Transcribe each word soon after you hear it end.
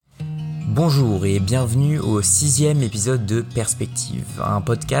Bonjour et bienvenue au 6e épisode de Perspective, un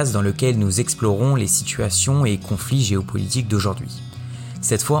podcast dans lequel nous explorons les situations et conflits géopolitiques d'aujourd'hui,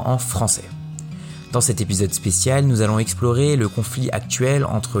 cette fois en français. Dans cet épisode spécial, nous allons explorer le conflit actuel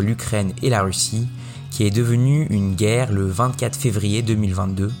entre l'Ukraine et la Russie, qui est devenu une guerre le 24 février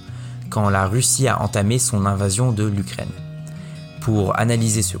 2022, quand la Russie a entamé son invasion de l'Ukraine. Pour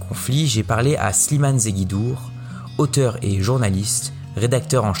analyser ce conflit, j'ai parlé à Slimane Zeguidour, auteur et journaliste,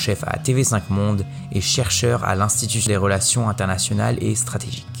 rédacteur en chef à TV5 Monde et chercheur à l'Institut des Relations Internationales et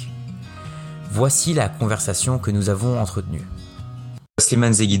Stratégiques. Voici la conversation que nous avons entretenue.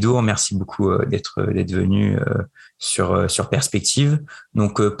 Slimane Zeguidour, merci beaucoup d'être venu sur Perspective.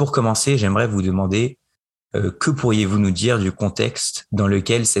 Donc pour commencer, j'aimerais vous demander que pourriez-vous nous dire du contexte dans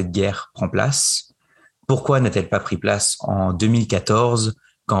lequel cette guerre prend place ? Pourquoi n'a-t-elle pas pris place en 2014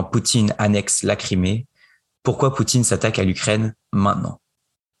 quand Poutine annexe la Crimée ? Pourquoi Poutine s'attaque à l'Ukraine maintenant ?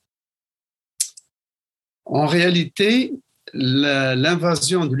 En réalité,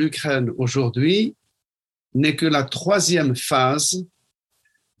 l'invasion de l'Ukraine aujourd'hui n'est que la troisième phase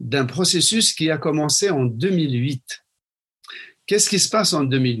d'un processus qui a commencé en 2008. Qu'est-ce qui se passe en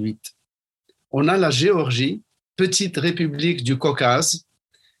 2008 ? On a la Géorgie, petite république du Caucase,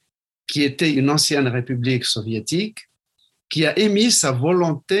 qui était une ancienne république soviétique, qui a émis sa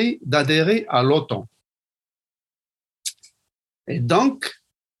volonté d'adhérer à l'OTAN. Et donc,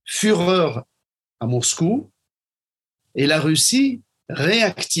 fureur à Moscou, et la Russie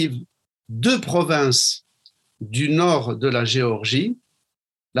réactive deux provinces du nord de la Géorgie,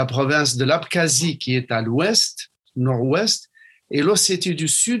 la province de l'Abkhazie qui est à l'ouest, nord-ouest, et l'Ossétie du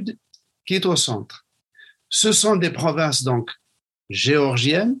Sud qui est au centre. Ce sont des provinces donc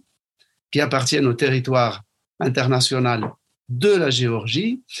géorgiennes qui appartiennent au territoire international de la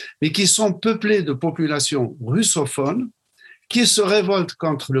Géorgie, mais qui sont peuplées de populations russophones qui se révoltent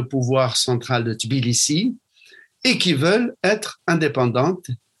contre le pouvoir central de Tbilissi et qui veulent être indépendantes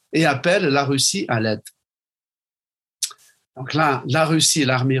et appellent la Russie à l'aide. Donc là, la Russie,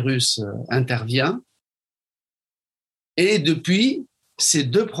 l'armée russe intervient et depuis, ces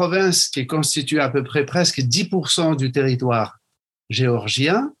deux provinces qui constituent à peu près presque 10% du territoire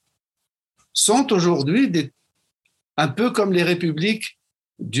géorgien sont aujourd'hui un peu comme les républiques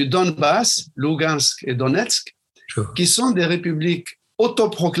du Donbass, Lugansk et Donetsk, qui sont des républiques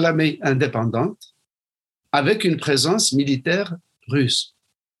autoproclamées indépendantes avec une présence militaire russe.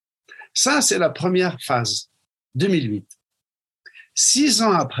 Ça, c'est la première phase, 2008. 6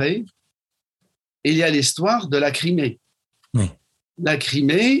 ans après, il y a l'histoire de la Crimée. Oui. La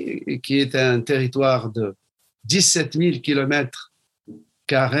Crimée, qui est un territoire de 17 000 kilomètres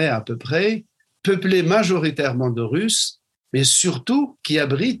carrés à peu près, peuplé majoritairement de Russes, mais surtout qui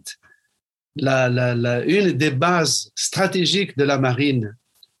abrite une des bases stratégiques de la marine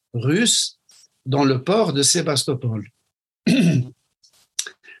russe dans le port de Sébastopol.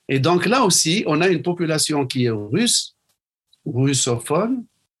 Et donc là aussi, on a une population qui est russophone,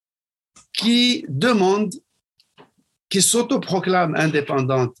 qui s'autoproclame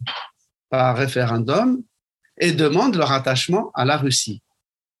indépendante par référendum et demande leur attachement à la Russie.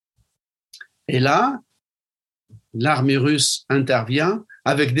 Et là, l'armée russe intervient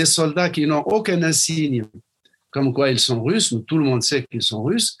avec des soldats qui n'ont aucun insigne, comme quoi ils sont russes, mais tout le monde sait qu'ils sont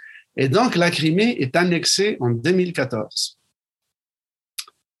russes. Et donc, la Crimée est annexée en 2014.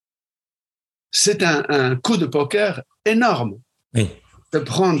 C'est un coup de poker énorme, oui, de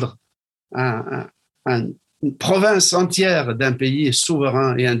prendre une province entière d'un pays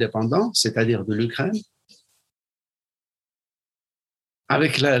souverain et indépendant, c'est-à-dire de l'Ukraine,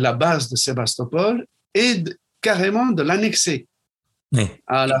 avec la base de Sébastopol, et carrément de l'annexer. Oui.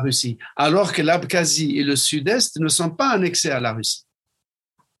 À la Russie, alors que l'Abkhazie et le Sud-Est ne sont pas annexés à la Russie.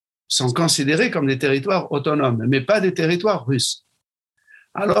 Ils sont considérés comme des territoires autonomes, mais pas des territoires russes.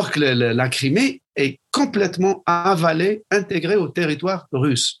 Alors que la Crimée est complètement avalée, intégrée au territoire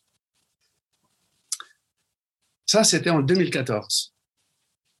russe. Ça, c'était en 2014.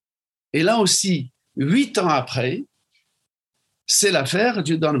 Et là aussi, 8 ans après, c'est l'affaire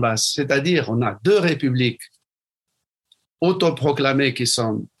du Donbass, c'est-à-dire on a deux républiques autoproclamées qui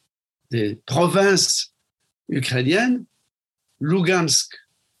sont des provinces ukrainiennes, Lugansk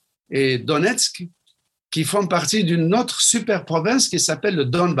et Donetsk, qui font partie d'une autre super province qui s'appelle le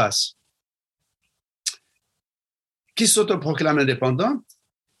Donbass, qui s'autoproclament indépendantes,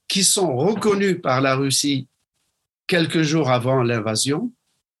 qui sont reconnues par la Russie quelques jours avant l'invasion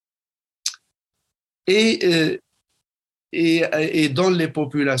et dont les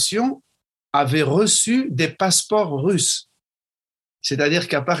populations avaient reçu des passeports russes. C'est-à-dire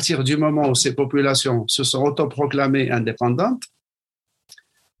qu'à partir du moment où ces populations se sont autoproclamées indépendantes,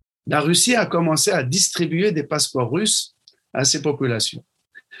 la Russie a commencé à distribuer des passeports russes à ses populations.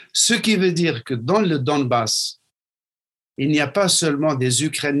 Ce qui veut dire que dans le Donbass, il n'y a pas seulement des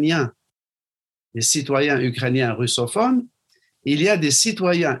Ukrainiens, des citoyens ukrainiens russophones, il y a des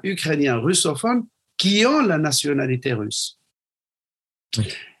citoyens ukrainiens russophones qui ont la nationalité russe. Oui.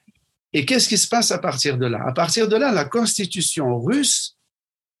 Et qu'est-ce qui se passe à partir de là? À partir de là, la constitution russe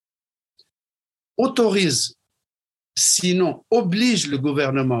autorise, sinon oblige le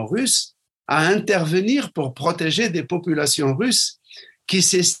gouvernement russe à intervenir pour protéger des populations russes qui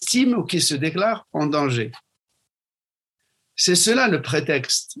s'estiment ou qui se déclarent en danger. C'est cela le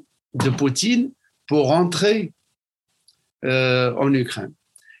prétexte de Poutine pour entrer en Ukraine.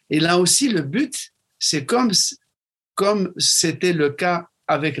 Et là aussi, le but, c'est comme c'était le cas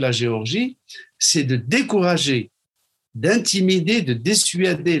avec la Géorgie, c'est de décourager, d'intimider, de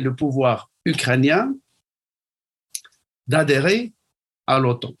dissuader le pouvoir ukrainien d'adhérer à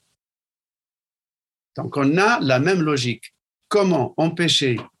l'OTAN. Donc, on a la même logique. Comment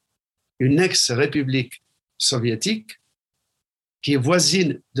empêcher une ex-république soviétique qui est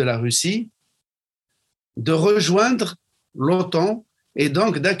voisine de la Russie de rejoindre l'OTAN et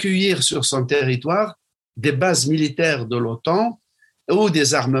donc d'accueillir sur son territoire des bases militaires de l'OTAN ou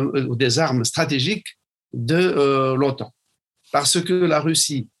des armes stratégiques de l'OTAN. Parce que la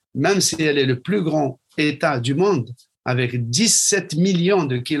Russie, même si elle est le plus grand État du monde, avec 17 millions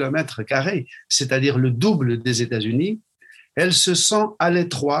de kilomètres carrés, c'est-à-dire le double des États-Unis, elle se sent à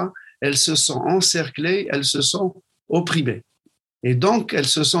l'étroit, elle se sent encerclée, elle se sent opprimée. Et donc, elle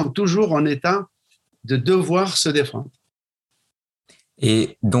se sent toujours en état de devoir se défendre.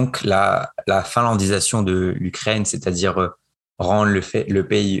 Et donc, la finlandisation de l'Ukraine, c'est-à-dire rendre le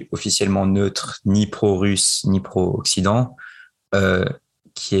pays officiellement neutre, ni pro-russe, ni pro-occident,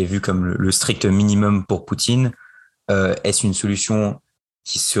 qui est vu comme le strict minimum pour Poutine, est-ce une solution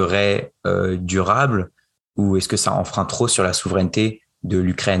qui serait durable ou est-ce que ça enfreint trop sur la souveraineté de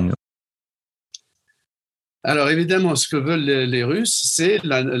l'Ukraine? Alors évidemment, ce que veulent les Russes, c'est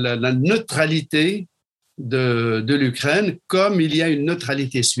la neutralité de l'Ukraine, comme il y a une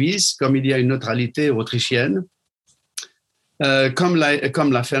neutralité suisse, comme il y a une neutralité autrichienne, comme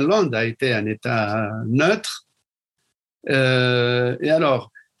la Finlande a été un État neutre. Et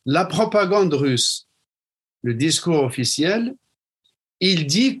alors, la propagande russe, le discours officiel, il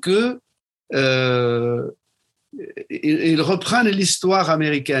dit que ils reprennent l'histoire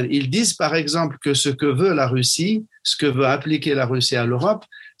américaine. Ils disent par exemple que ce que veut la Russie, ce que veut appliquer la Russie à l'Europe,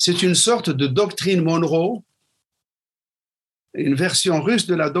 c'est une sorte de doctrine Monroe, une version russe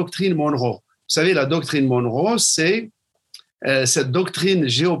de la doctrine Monroe. Vous savez, la doctrine Monroe, c'est cette doctrine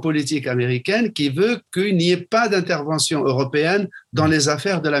géopolitique américaine qui veut qu'il n'y ait pas d'intervention européenne dans les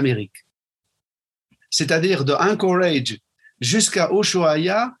affaires de l'Amérique. C'est-à-dire de Anchorage jusqu'à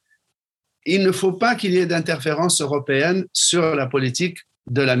Ushuaia, il ne faut pas qu'il y ait d'interférence européenne sur la politique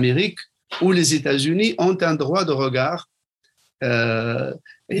de l'Amérique où les États-Unis ont un droit de regard.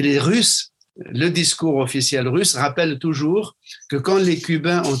 Et les Russes, le discours officiel russe rappelle toujours que quand les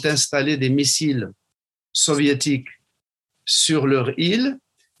Cubains ont installé des missiles soviétiques sur leur île,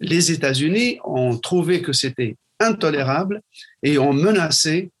 les États-Unis ont trouvé que c'était intolérable et ont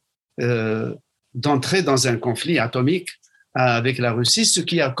menacé d'entrer dans un conflit atomique avec la Russie, ce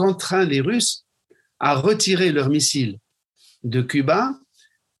qui a contraint les Russes à retirer leurs missiles de Cuba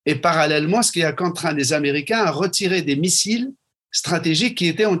et parallèlement, ce qui a contraint les Américains à retirer des missiles stratégiques qui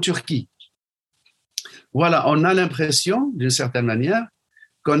étaient en Turquie. Voilà, on a l'impression, d'une certaine manière,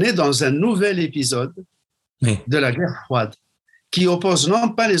 qu'on est dans un nouvel épisode de la guerre froide qui oppose non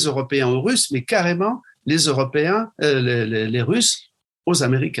pas les Européens aux Russes, mais carrément les Européens, les Russes aux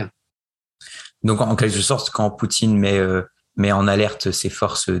Américains. Donc, en quelque sorte, quand Poutine met en alerte ses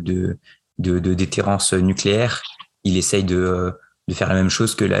forces de déterrence nucléaire, il essaye de faire la même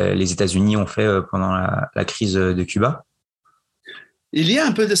chose que les États-Unis ont fait pendant la crise de Cuba? Il y a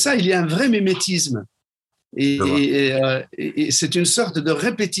un peu de ça, il y a un vrai mimétisme. Et c'est une sorte de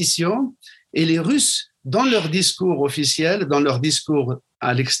répétition. Et les Russes, dans leur discours officiel, dans leur discours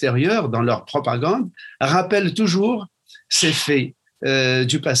à l'extérieur, dans leur propagande, rappellent toujours ces faits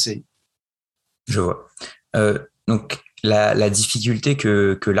du passé. Je vois. Donc, la difficulté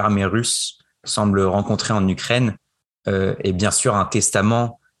que l'armée russe semble rencontrer en Ukraine est bien sûr un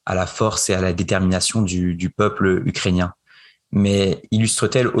testament à la force et à la détermination du peuple ukrainien. Mais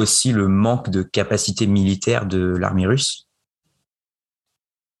illustre-t-elle aussi le manque de capacité militaire de l'armée russe?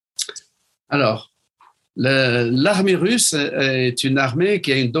 Alors, l'armée russe est une armée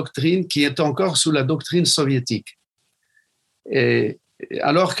qui a une doctrine qui est encore sous la doctrine soviétique. Et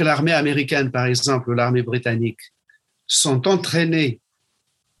alors que l'armée américaine, par exemple, ou l'armée britannique, sont entraînées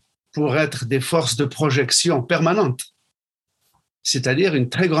pour être des forces de projection permanentes, c'est-à-dire une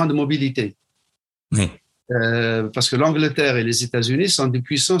très grande mobilité. Oui. Parce que l'Angleterre et les États-Unis sont des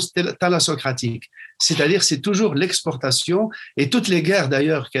puissances thalassocratiques, c'est-à-dire c'est toujours l'exportation, et toutes les guerres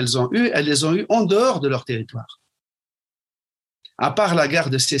d'ailleurs qu'elles ont eues, elles les ont eues en dehors de leur territoire. À part la guerre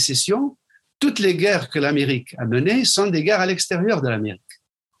de sécession, toutes les guerres que l'Amérique a menées sont des guerres à l'extérieur de l'Amérique.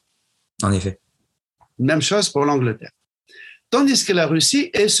 En effet. Même chose pour l'Angleterre. Tandis que la Russie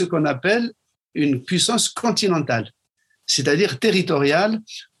est ce qu'on appelle une puissance continentale, c'est-à-dire territoriale,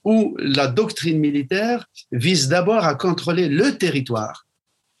 où la doctrine militaire vise d'abord à contrôler le territoire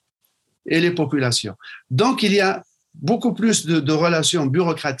et les populations. Donc, il y a beaucoup plus de relations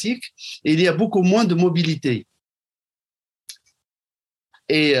bureaucratiques et il y a beaucoup moins de mobilité.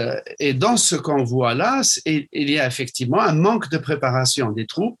 Et dans ce qu'on voit là, il y a effectivement un manque de préparation des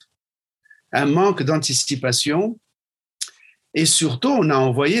troupes, un manque d'anticipation, et surtout, on a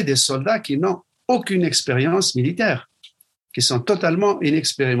envoyé des soldats qui n'ont aucune expérience militaire, qui sont totalement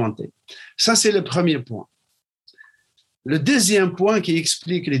inexpérimentés. Ça, c'est le premier point. Le deuxième point qui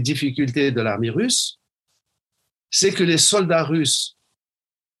explique les difficultés de l'armée russe, c'est que les soldats russes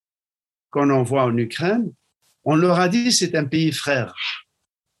qu'on envoie en Ukraine, on leur a dit c'est un pays frère.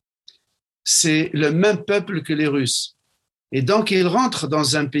 C'est le même peuple que les Russes. Et donc, ils rentrent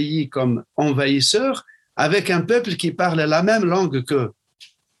dans un pays comme envahisseur avec un peuple qui parle la même langue qu'eux,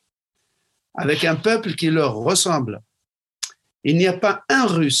 avec un peuple qui leur ressemble. Il n'y a pas un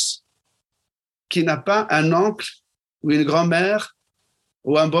Russe qui n'a pas un oncle ou une grand-mère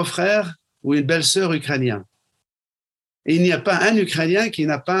ou un beau-frère ou une belle-sœur ukrainien. Et il n'y a pas un Ukrainien qui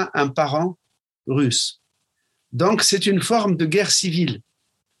n'a pas un parent russe. Donc, c'est une forme de guerre civile.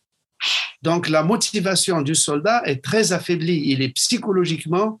 Donc, la motivation du soldat est très affaiblie. Il est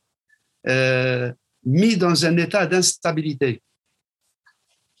psychologiquement mis dans un état d'instabilité.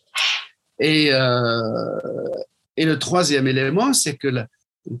 Et le troisième élément, c'est que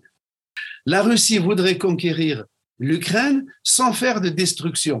la Russie voudrait conquérir l'Ukraine sans faire de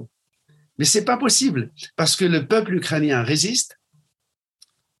destruction. Mais ce n'est pas possible, parce que le peuple ukrainien résiste,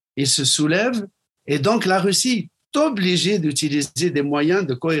 il se soulève, et donc la Russie est obligée d'utiliser des moyens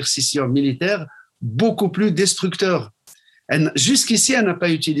de coercition militaire beaucoup plus destructeurs. Jusqu'ici, elle n'a pas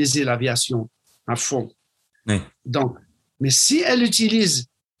utilisé l'aviation à fond. Oui. Donc, mais si elle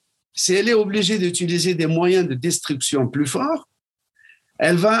est obligée d'utiliser des moyens de destruction plus forts,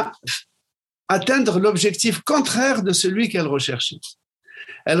 elle va atteindre l'objectif contraire de celui qu'elle recherchait.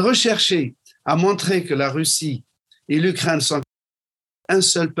 Elle recherchait à montrer que la Russie et l'Ukraine sont un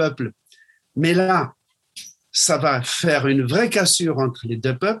seul peuple, mais là, ça va faire une vraie cassure entre les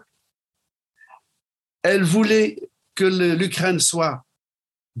deux peuples. Elle voulait que l'Ukraine soit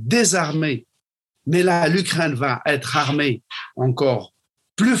désarmée, mais là, l'Ukraine va être armée encore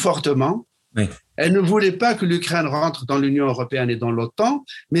plus fortement. Oui. Elle ne voulait pas que l'Ukraine rentre dans l'Union européenne et dans l'OTAN,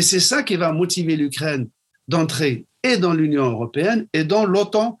 mais c'est ça qui va motiver l'Ukraine d'entrer et dans l'Union européenne et dans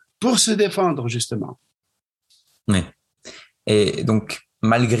l'OTAN pour se défendre, justement. Oui. Et donc,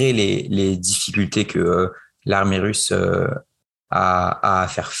 malgré les difficultés que l'armée russe a à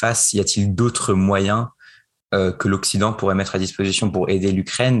faire face, y a-t-il d'autres moyens que l'Occident pourrait mettre à disposition pour aider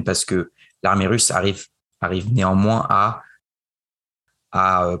l'Ukraine, parce que l'armée russe arrive néanmoins à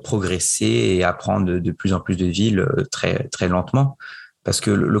progresser et à prendre de plus en plus de villes très, très lentement, parce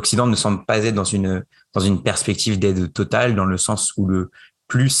que l'Occident ne semble pas être dans une perspective d'aide totale, dans le sens où le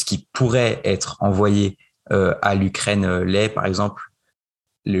plus qui pourrait être envoyé à l'Ukraine l'est. Par exemple,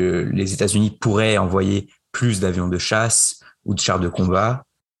 les États-Unis pourraient envoyer plus d'avions de chasse ou de chars de combat.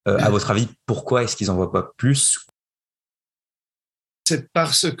 À votre avis, pourquoi est-ce qu'ils n'envoient pas plus? C'est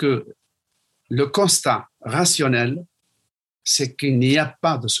parce que le constat rationnel, c'est qu'il n'y a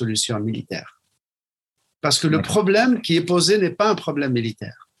pas de solution militaire. Parce que le problème qui est posé n'est pas un problème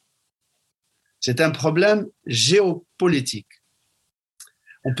militaire. C'est un problème géopolitique.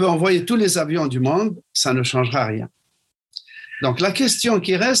 On peut envoyer tous les avions du monde, ça ne changera rien. Donc la question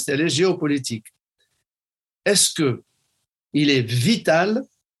qui reste, elle est géopolitique. Est-ce qu'il est vital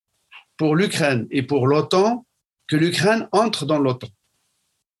pour l'Ukraine et pour l'OTAN que l'Ukraine entre dans l'OTAN?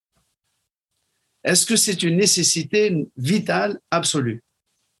 Est-ce que c'est une nécessité vitale absolue?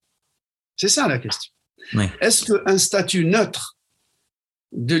 C'est ça la question. Oui. Est-ce qu'un statut neutre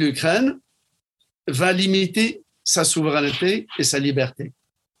de l'Ukraine va limiter sa souveraineté et sa liberté?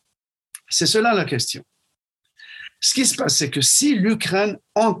 C'est cela la question. Ce qui se passe, c'est que si l'Ukraine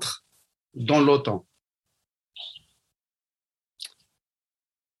entre dans l'OTAN,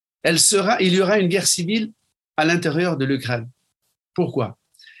 il y aura une guerre civile à l'intérieur de l'Ukraine. Pourquoi?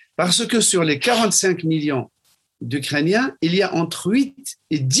 Parce que sur les 45 millions d'Ukrainiens, il y a entre 8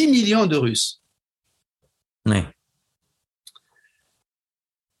 et 10 millions de Russes. Oui.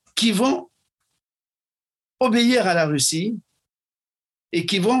 Qui vont obéir à la Russie et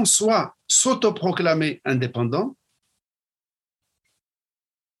qui vont soit s'autoproclamer indépendants,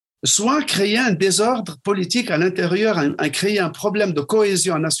 soit créer un désordre politique à l'intérieur, créer un problème de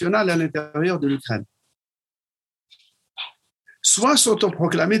cohésion nationale à l'intérieur de l'Ukraine, soit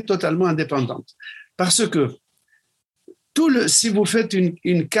s'autoproclamer totalement indépendante. Parce que si vous faites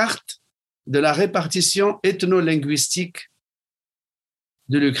une carte de la répartition ethno-linguistique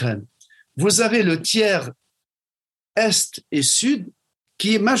de l'Ukraine, vous avez le tiers est et sud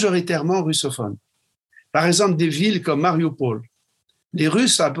qui est majoritairement russophone. Par exemple, des villes comme Mariupol, les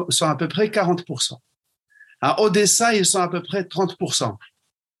Russes sont à peu près 40%. À Odessa, ils sont à peu près 30%.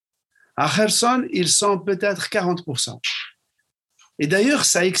 À Kherson, ils sont peut-être 40%. Et d'ailleurs,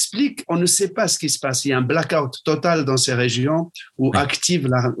 ça explique, on ne sait pas ce qui se passe. Il y a un blackout total dans ces régions où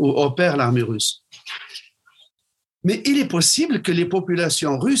opère l'armée russe. Mais il est possible que les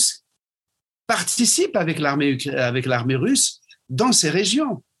populations russes participent avec l'armée russe dans ces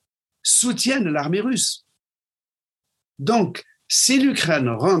régions, soutiennent l'armée russe. Donc, si l'Ukraine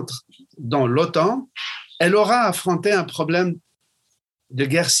rentre dans l'OTAN, elle aura affronté un problème de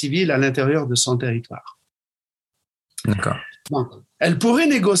guerre civile à l'intérieur de son territoire. D'accord. Donc, elle pourrait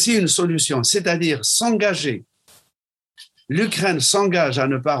négocier une solution, c'est-à-dire s'engager. L'Ukraine s'engage à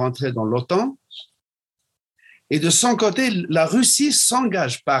ne pas rentrer dans l'OTAN et de son côté, la Russie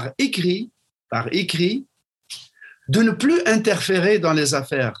s'engage par écrit, de ne plus interférer dans les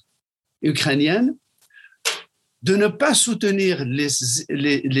affaires ukrainiennes, de ne pas soutenir les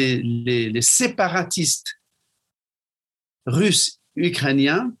séparatistes russes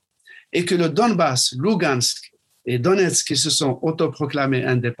ukrainiens et que le Donbass, Lugansk et Donetsk, qui se sont autoproclamés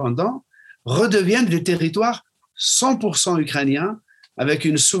indépendants, redeviennent des territoires 100% ukrainiens avec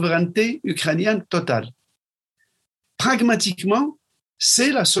une souveraineté ukrainienne totale. Pragmatiquement,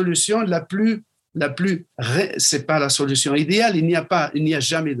 c'est la solution c'est pas la solution idéale, il n'y a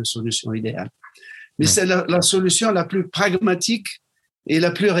jamais de solution idéale. Mais c'est la solution la plus pragmatique et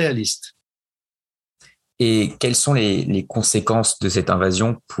la plus réaliste. Et quelles sont les conséquences de cette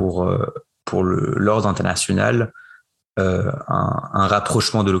invasion pour l'ordre international, un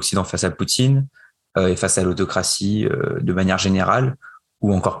rapprochement de l'Occident face à Poutine et face à l'autocratie de manière générale,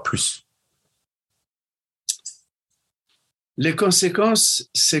 ou encore plus? Les conséquences,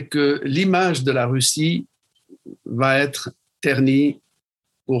 c'est que l'image de la Russie va être ternie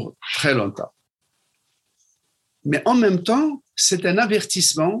pour très longtemps. Mais en même temps, c'est un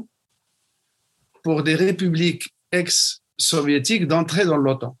avertissement pour des républiques ex-soviétiques d'entrer dans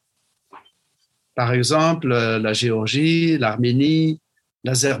l'OTAN. Par exemple, la Géorgie, l'Arménie,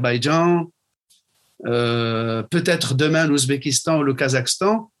 l'Azerbaïdjan, peut-être demain l'Ouzbékistan ou le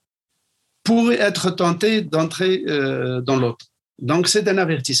Kazakhstan pourraient être tentés d'entrer dans l'OTAN. Donc, c'est un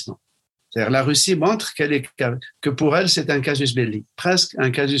avertissement. C'est-à-dire, la Russie montre que pour elle, c'est un casus belli, presque un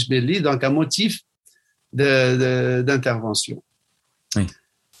casus belli, donc un motif d'intervention. Oui.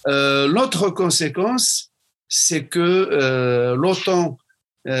 L'autre conséquence, c'est que l'OTAN,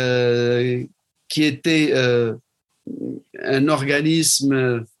 qui était un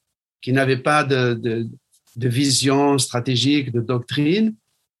organisme qui n'avait pas de vision stratégique, de doctrine,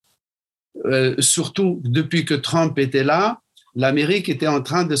 surtout depuis que Trump était là, l'Amérique était en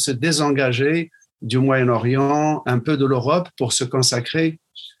train de se désengager du Moyen-Orient, un peu de l'Europe, pour se consacrer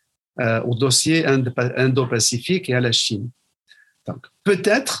au dossier Indo-Pacifique et à la Chine. Donc,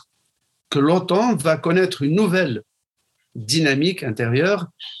 peut-être que l'OTAN va connaître une nouvelle dynamique intérieure,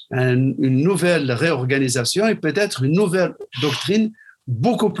 une nouvelle réorganisation et peut-être une nouvelle doctrine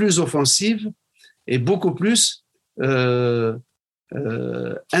beaucoup plus offensive et beaucoup plus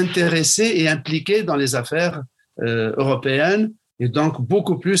intéressée et impliquée dans les affaires européennes et donc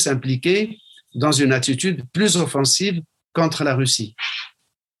beaucoup plus impliquée dans une attitude plus offensive contre la Russie.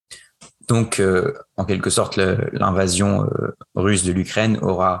 Donc, en quelque sorte, l'invasion russe de l'Ukraine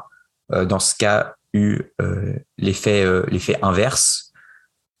aura, dans ce cas, eu l'effet inverse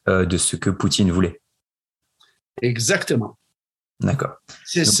de ce que Poutine voulait. Exactement. D'accord.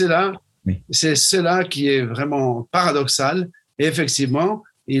 C'est cela qui est vraiment paradoxal. Et effectivement,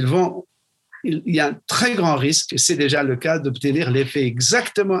 il y a un très grand risque, c'est déjà le cas, d'obtenir l'effet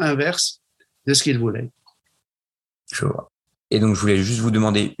exactement inverse de ce qu'il voulait. Je vois. Et donc, je voulais juste vous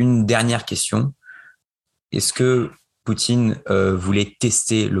demander une dernière question. Est-ce que Poutine voulait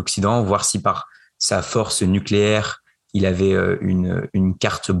tester l'Occident, voir si par sa force nucléaire, il avait une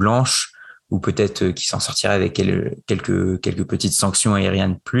carte blanche, ou peut-être qu'il s'en sortirait avec quelques petites sanctions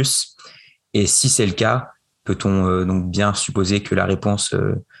aériennes plus? Et si c'est le cas, peut-on donc bien supposer que la réponse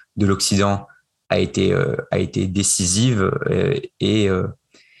de l'Occident a été décisive et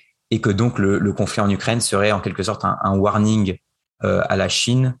que donc le conflit en Ukraine serait en quelque sorte un warning à la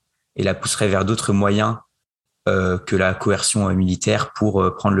Chine et la pousserait vers d'autres moyens que la coercion militaire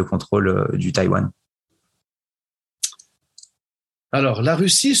pour prendre le contrôle du Taïwan. Alors, la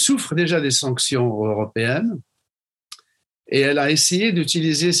Russie souffre déjà des sanctions européennes et elle a essayé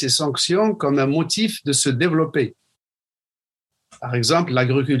d'utiliser ces sanctions comme un motif de se développer. Par exemple,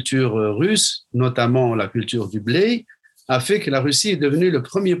 l'agriculture russe, notamment la culture du blé, a fait que la Russie est devenue le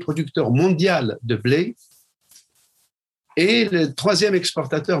premier producteur mondial de blé et le troisième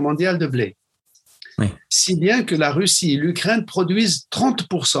exportateur mondial de blé. Oui. Si bien que la Russie et l'Ukraine produisent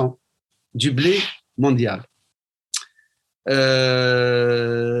 30% du blé mondial.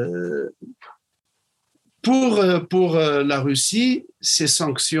 Pour la Russie, ces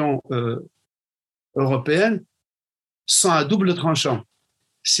sanctions européennes sont à double tranchant.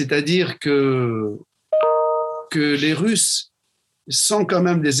 C'est-à-dire que les Russes sont quand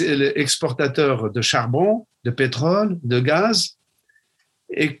même des exportateurs de charbon, de pétrole, de gaz,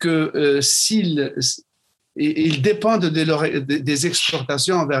 et que ils dépendent des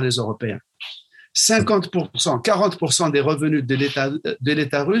exportations vers les Européens. 50%, 40% des revenus de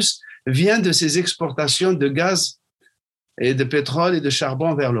l'État russe viennent de ces exportations de gaz et de pétrole et de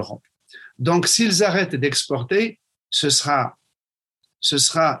charbon vers l'Europe. Donc, s'ils arrêtent d'exporter, ce sera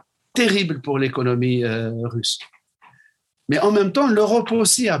terrible pour l'économie russe. Mais en même temps, l'Europe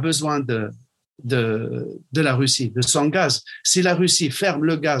aussi a besoin de la Russie, de son gaz. Si la Russie ferme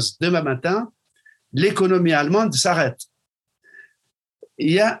le gaz demain matin, l'économie allemande s'arrête.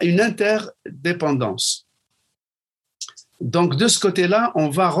 Il y a une interdépendance. Donc, de ce côté-là, on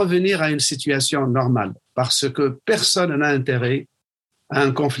va revenir à une situation normale parce que personne n'a intérêt à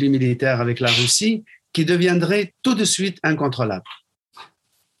un conflit militaire avec la Russie qui deviendrait tout de suite incontrôlable.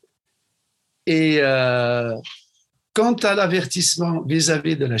 Et quant à l'avertissement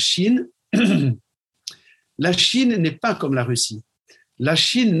vis-à-vis de la Chine, la Chine n'est pas comme la Russie. La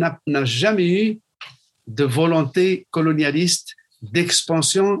Chine n'a jamais eu de volonté colonialiste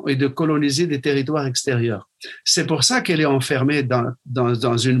d'expansion et de coloniser des territoires extérieurs. C'est pour ça qu'elle est enfermée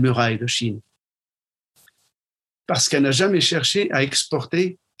dans une muraille de Chine. Parce qu'elle n'a jamais cherché à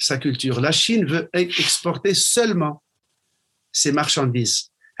exporter sa culture. La Chine veut exporter seulement ses marchandises.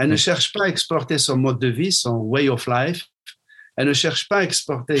 Elle ne cherche pas à exporter son mode de vie, son way of life. Elle ne cherche pas à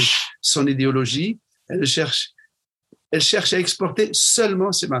exporter son idéologie. Elle cherche à exporter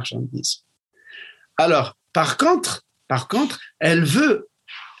seulement ses marchandises. Alors, par contre, elle veut,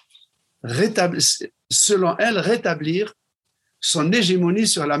 selon elle, rétablir son hégémonie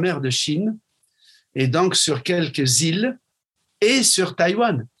sur la mer de Chine et donc sur quelques îles et sur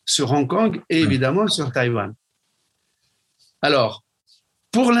Taïwan, sur Hong Kong et évidemment sur Taïwan. Alors,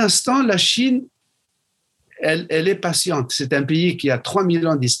 pour l'instant, la Chine, elle est patiente. C'est un pays qui a 3000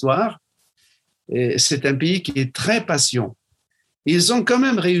 ans d'histoire et c'est un pays qui est très patient. Ils ont quand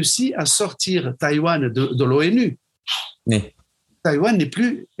même réussi à sortir Taïwan de l'ONU. Mais Taïwan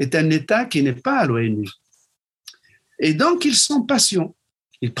est un État qui n'est pas à l'ONU. Et donc, ils sont patients.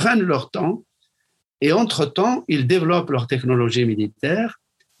 Ils prennent leur temps et entre-temps, ils développent leur technologie militaire.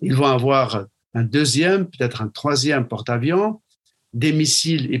 Ils vont avoir un deuxième, peut-être un troisième porte-avions, des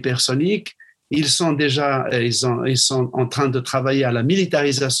missiles hypersoniques. Ils sont en train de travailler à la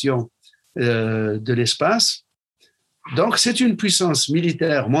militarisation de l'espace. Donc, c'est une puissance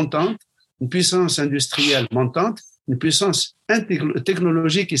militaire montante, une puissance industrielle montante, une puissance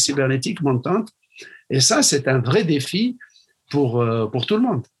technologique et cybernétique montante. Et ça, c'est un vrai défi pour tout le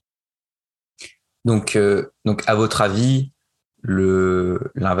monde. Donc, à votre avis,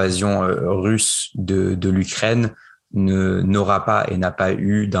 l'invasion russe de l'Ukraine n'aura pas et n'a pas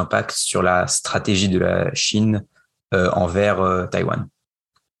eu d'impact sur la stratégie de la Chine envers Taïwan?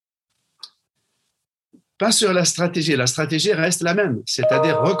 Pas sur la stratégie reste la même,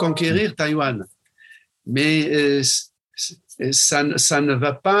 c'est-à-dire reconquérir Taïwan. Mais ça ne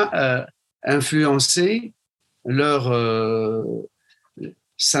va pas influencer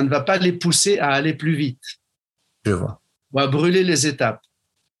ça ne va pas les pousser à aller plus vite. Je vois. Ou à brûler les étapes.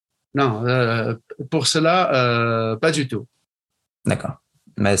 Non, pour cela, pas du tout. D'accord.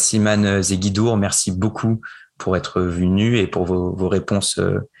 Slimane Zeguidour, merci beaucoup pour être venu et pour vos réponses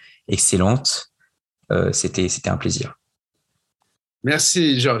excellentes. C'était un plaisir.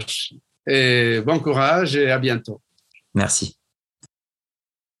 Merci, Josh. Et bon courage et à bientôt. Merci.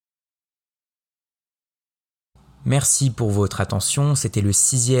 Merci pour votre attention. C'était le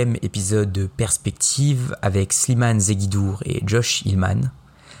 6e épisode de Perspective avec Slimane Zeguidour et Josh Hillman.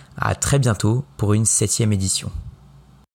 À très bientôt pour une 7e édition.